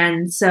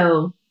 And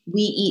so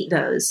we eat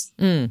those,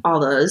 all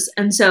those.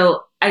 And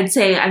so I'd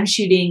say I'm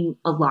shooting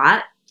a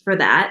lot for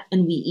that,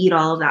 and we eat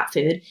all of that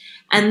food.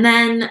 And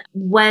then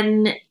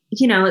when,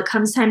 it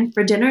comes time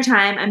for dinner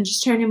time, I'm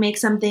just trying to make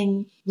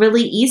something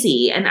really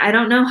easy. And I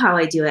don't know how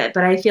I do it,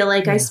 but I feel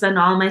like I spend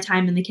all my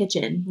time in the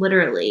kitchen,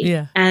 literally.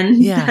 Yeah.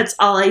 And that's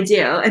all I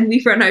do. And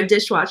we run our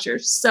dishwasher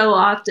so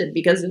often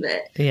because of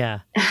it. Yeah.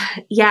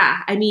 Yeah.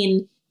 I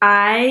mean,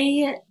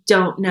 I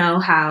don't know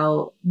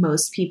how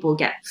most people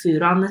get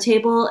food on the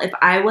table. If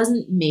I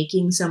wasn't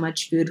making so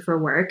much food for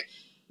work,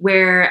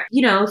 where,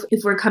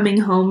 if we're coming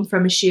home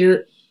from a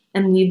shoot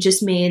and we've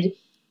just made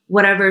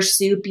whatever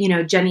soup,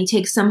 Jenny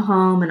takes some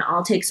home and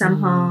I'll take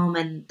some home,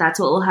 and that's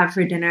what we'll have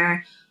for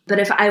dinner. But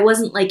if I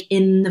wasn't like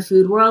in the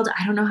food world,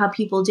 I don't know how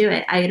people do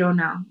it. I don't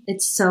know.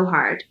 It's so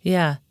hard.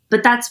 Yeah.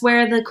 But that's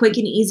where the quick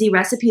and easy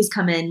recipes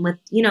come in with,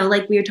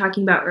 like we were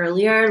talking about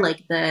earlier,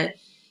 like the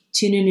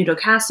tuna noodle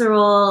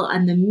casserole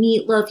and the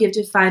meatloaf. You have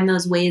to find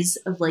those ways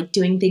of like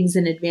doing things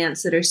in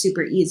advance that are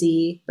super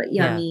easy but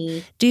yummy.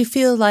 Yeah. Do you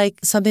feel like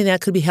something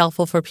that could be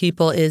helpful for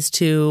people is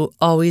to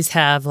always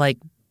have like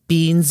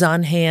beans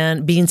on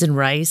hand, beans and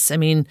rice? I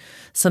mean,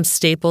 some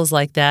staples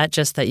like that,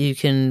 just that you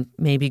can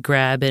maybe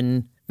grab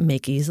and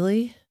make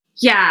easily?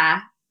 Yeah.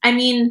 I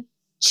mean,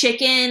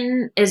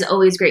 chicken is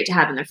always great to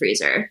have in the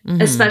freezer,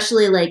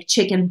 especially like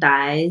chicken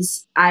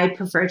thighs. I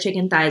prefer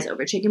chicken thighs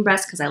over chicken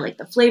breast because I like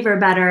the flavor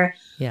better.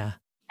 Yeah.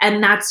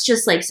 And that's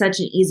just like such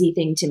an easy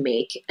thing to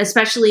make,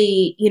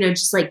 especially,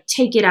 just like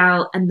take it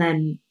out and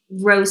then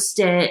roast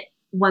it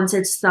once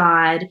it's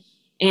thawed.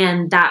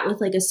 And that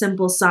with like a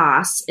simple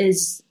sauce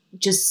is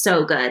just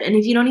so good. And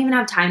if you don't even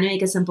have time to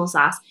make a simple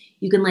sauce,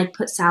 you can like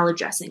put salad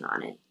dressing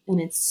on it. And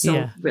it's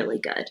so really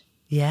good.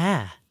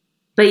 Yeah.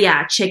 But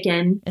yeah,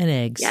 chicken. And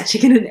eggs. Yeah,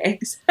 chicken and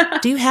eggs.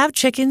 Do you have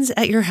chickens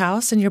at your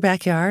house in your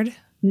backyard?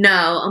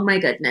 No. Oh my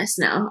goodness,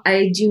 no.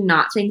 I do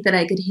not think that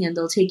I could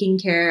handle taking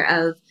care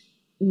of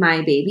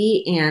my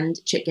baby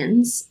and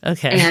chickens.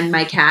 Okay. And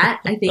my cat.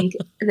 I think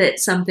that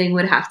something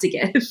would have to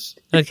give.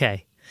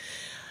 Okay.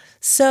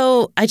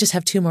 So I just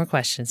have 2 more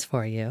questions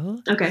for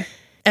you. Okay.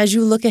 As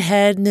you look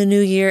ahead in the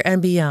new year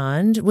and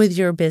beyond with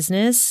your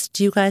business,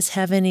 do you guys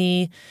have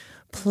any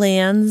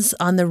plans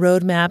on the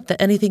roadmap,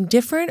 that anything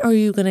different, or are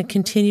you going to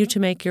continue to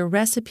make your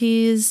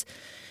recipes?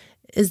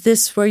 Is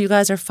this where you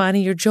guys are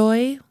finding your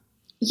joy?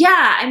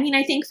 Yeah. I mean,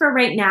 I think for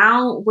right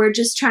now, we're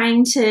just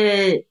trying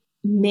to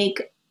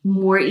make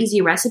more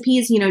easy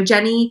recipes.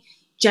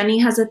 Jenny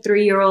has a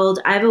 3-year-old,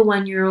 I have a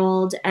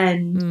 1-year-old.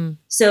 And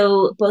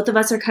so both of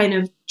us are kind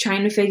of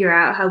trying to figure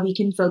out how we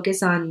can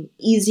focus on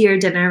easier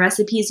dinner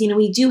recipes.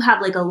 We do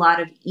have like a lot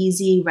of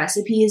easy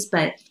recipes,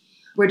 but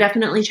we're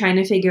definitely trying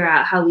to figure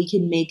out how we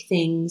can make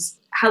things,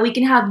 how we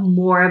can have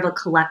more of a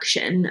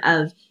collection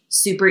of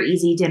super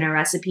easy dinner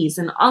recipes,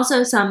 and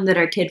also some that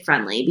are kid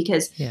friendly,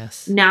 because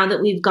now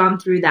that we've gone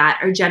through that,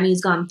 or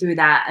Jenny's gone through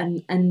that,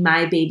 and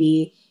my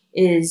baby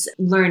is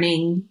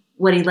learning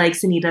what he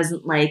likes and he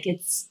doesn't like.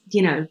 It's,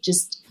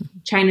 just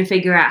trying to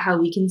figure out how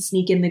we can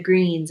sneak in the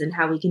greens and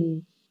how we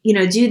can,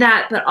 do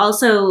that. But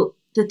also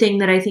the thing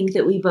that I think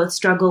that we both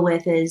struggle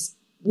with is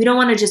we don't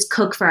want to just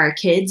cook for our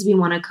kids. We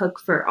want to cook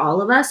for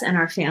all of us and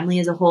our family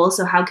as a whole.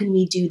 So how can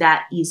we do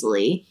that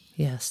easily?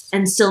 Yes.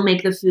 And still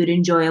make the food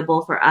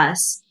enjoyable for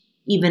us,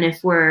 even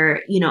if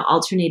we're,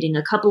 alternating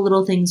a couple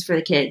little things for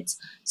the kids.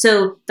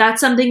 So that's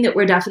something that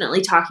we're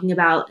definitely talking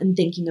about and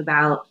thinking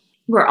about.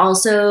 We're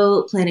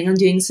also planning on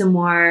doing some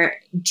more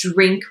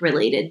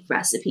drink-related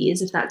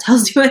recipes, if that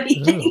tells you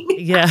anything. Ooh,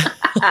 yeah.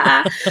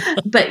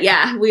 But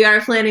yeah, we are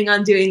planning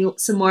on doing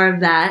some more of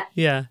that.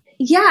 Yeah.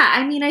 Yeah,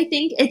 I mean, I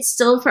think it's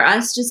still for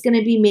us just going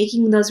to be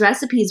making those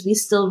recipes. We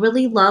still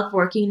really love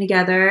working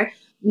together.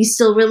 We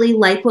still really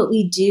like what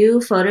we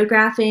do,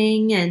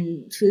 photographing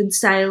and food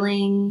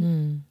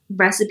styling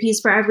recipes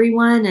for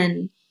everyone.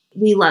 And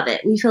we love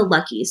it. We feel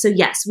lucky. So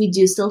yes, we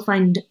do still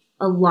find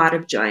a lot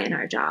of joy in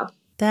our job.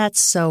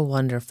 That's so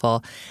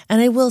wonderful. And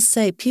I will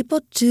say,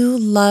 people do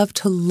love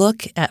to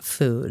look at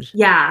food.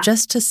 Yeah.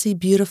 Just to see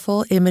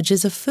beautiful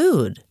images of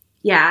food.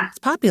 Yeah. It's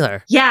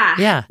popular. Yeah.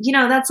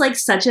 Yeah. That's like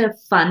such a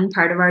fun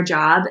part of our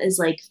job, is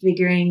like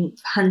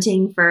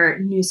hunting for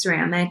new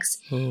ceramics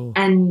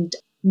and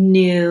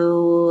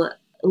new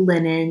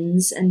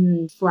linens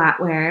and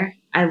flatware.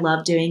 I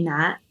love doing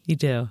that. You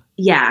do?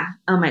 Yeah.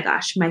 Oh my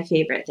gosh. My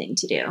favorite thing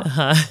to do.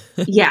 Uh-huh.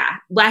 Yeah.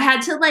 I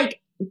had to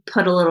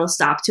put a little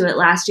stop to it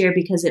last year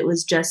because it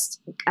was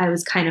just, I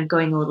was kind of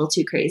going a little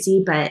too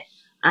crazy. But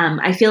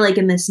I feel like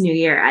in this new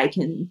year, I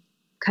can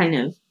kind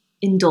of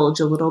indulge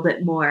a little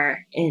bit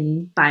more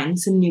in buying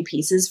some new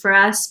pieces for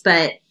us.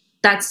 But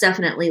that's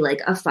definitely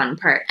like a fun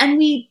part. And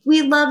we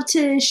love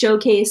to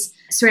showcase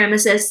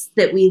ceramicists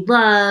that we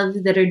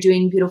love, that are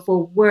doing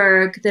beautiful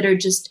work, that are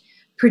just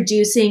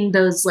producing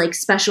those like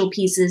special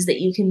pieces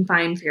that you can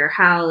find for your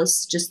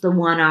house, just the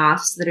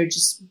one-offs that are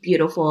just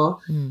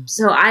beautiful.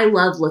 So I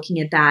love looking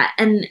at that.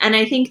 And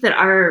I think that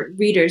our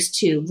readers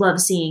too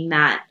love seeing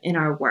that in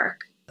our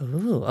work.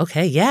 Ooh,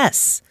 okay.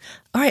 Yes.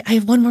 All right. I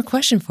have one more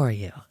question for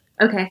you.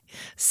 Okay.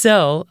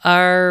 So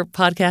our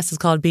podcast is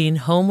called Being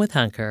Home with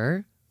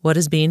Hunker. What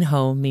does being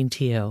home mean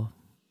to you?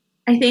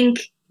 I think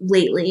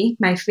lately,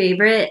 my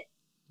favorite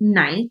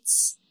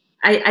nights,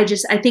 I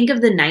think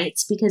of the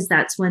nights because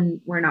that's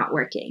when we're not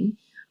working,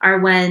 are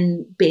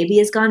when baby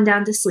has gone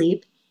down to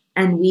sleep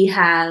and we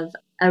have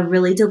a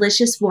really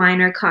delicious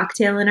wine or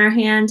cocktail in our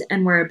hand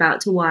and we're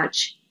about to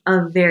watch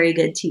a very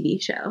good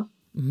TV show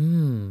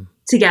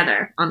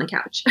together on the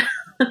couch.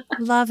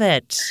 Love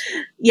it.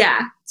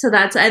 Yeah. So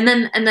that's, and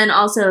then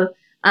also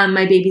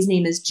my baby's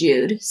name is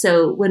Jude.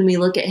 So when we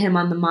look at him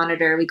on the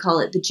monitor, we call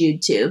it the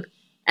Jude tube.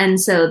 And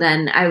so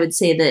then I would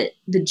say that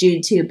the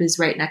Jude tube is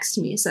right next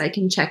to me so I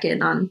can check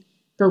in on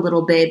the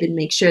little babe and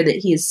make sure that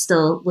he's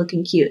still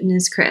looking cute in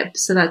his crib.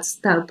 So that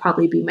would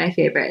probably be my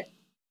favorite.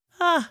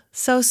 Ah,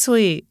 so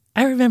sweet.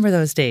 I remember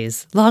those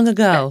days long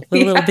ago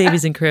with little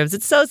babies in cribs.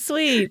 It's so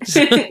sweet.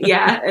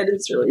 Yeah, it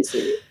is really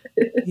sweet.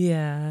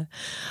 Yeah.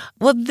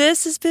 Well,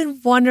 this has been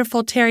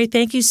wonderful, Terry.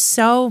 Thank you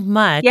so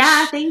much.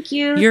 Yeah, thank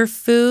you. Your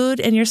food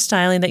and your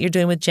styling that you're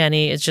doing with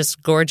Jenny is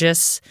just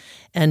gorgeous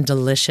and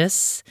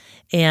delicious.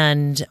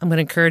 And I'm going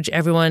to encourage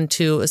everyone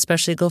to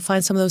especially go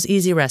find some of those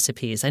easy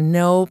recipes. I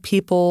know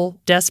people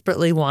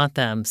desperately want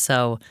them,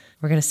 so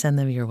we're going to send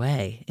them your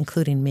way,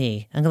 including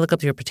me. I'm going to look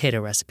up your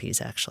potato recipes,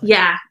 actually.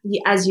 Yeah,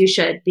 as you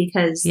should,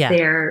 because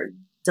they're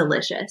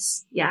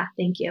delicious. Yeah,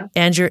 thank you.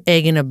 And your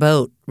egg in a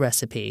boat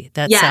recipe.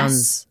 That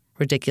sounds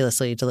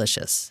ridiculously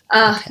delicious.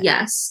 Okay.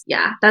 Yes.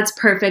 Yeah, that's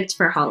perfect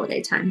for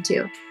holiday time,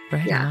 too.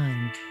 Right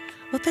on.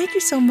 Well, thank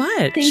you so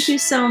much. Thank you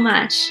so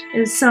much. It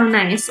was so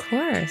nice. Of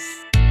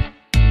course.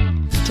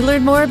 To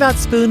learn more about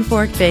Spoon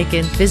Fork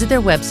Bacon, visit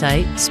their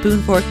website,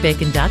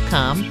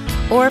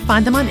 spoonforkbacon.com, or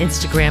find them on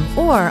Instagram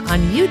or on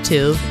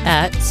YouTube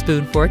at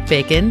Spoon Fork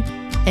Bacon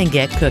and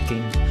get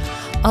cooking.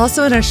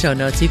 Also in our show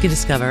notes, you can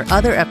discover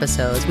other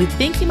episodes we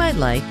think you might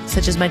like,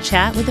 such as my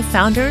chat with the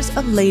founders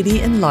of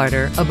Lady and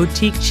Larder, a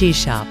boutique cheese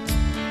shop.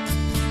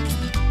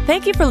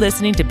 Thank you for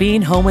listening to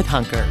Being Home with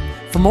Hunker.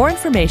 For more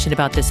information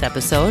about this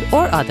episode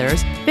or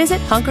others, visit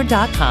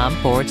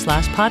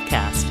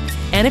hunker.com/podcast.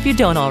 And if you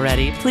don't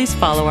already, please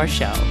follow our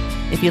show.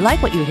 If you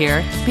like what you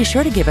hear, be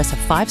sure to give us a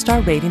 5-star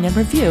rating and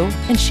review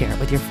and share it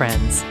with your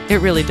friends. It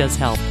really does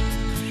help.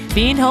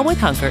 Being Home with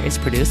Hunker is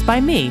produced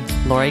by me,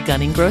 Lori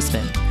Gunning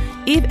Grossman.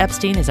 Eve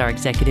Epstein is our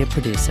executive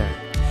producer.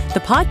 The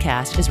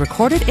podcast is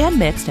recorded and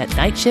mixed at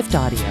Night Shift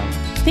Audio.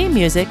 Theme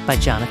music by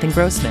Jonathan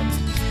Grossman.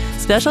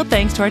 Special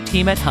thanks to our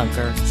team at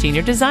Hunker,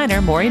 Senior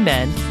Designer Maury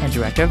Men, and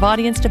Director of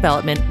Audience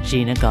Development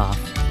Gina Goff.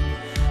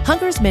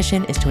 Hunker's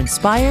mission is to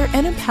inspire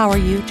and empower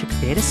you to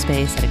create a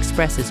space that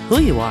expresses who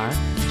you are,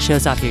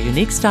 shows off your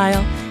unique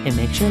style, and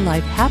makes your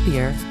life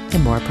happier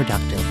and more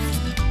productive.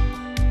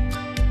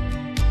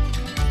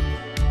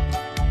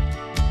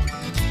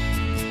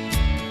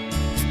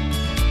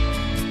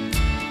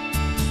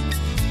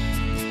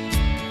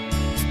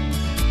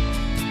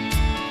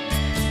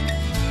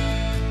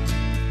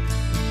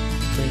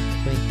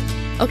 Wait.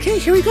 Okay,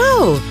 here we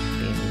go.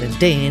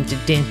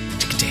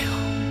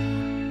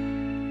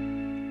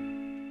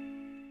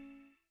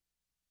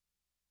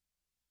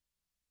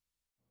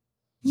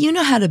 You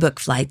know how to book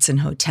flights and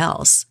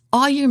hotels.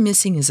 All you're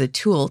missing is a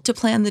tool to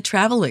plan the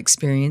travel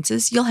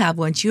experiences you'll have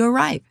once you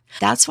arrive.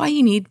 That's why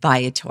you need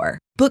Viator.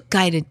 Book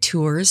guided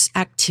tours,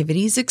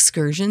 activities,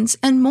 excursions,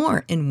 and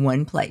more in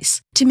one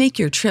place to make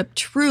your trip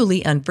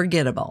truly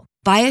unforgettable.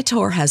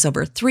 Viator has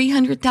over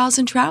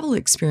 300,000 travel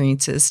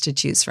experiences to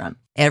choose from.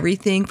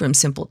 Everything from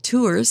simple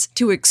tours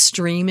to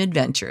extreme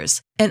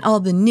adventures and all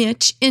the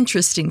niche,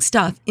 interesting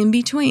stuff in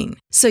between.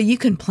 So you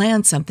can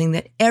plan something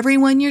that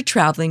everyone you're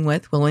traveling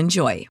with will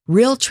enjoy.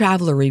 Real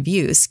traveler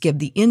reviews give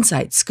the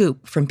inside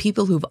scoop from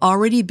people who've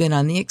already been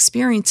on the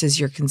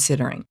experiences you're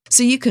considering.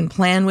 So you can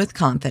plan with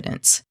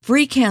confidence.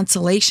 Free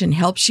cancellation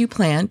helps you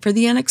plan for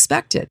the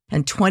unexpected.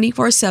 And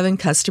 24/7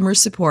 customer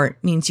support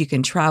means you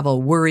can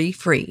travel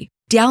worry-free.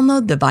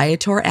 Download the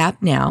Viator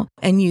app now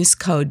and use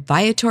code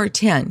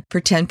Viator10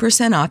 for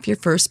 10% off your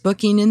first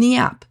booking in the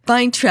app.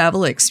 Find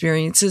travel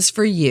experiences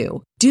for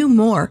you. Do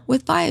more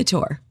with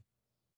Viator.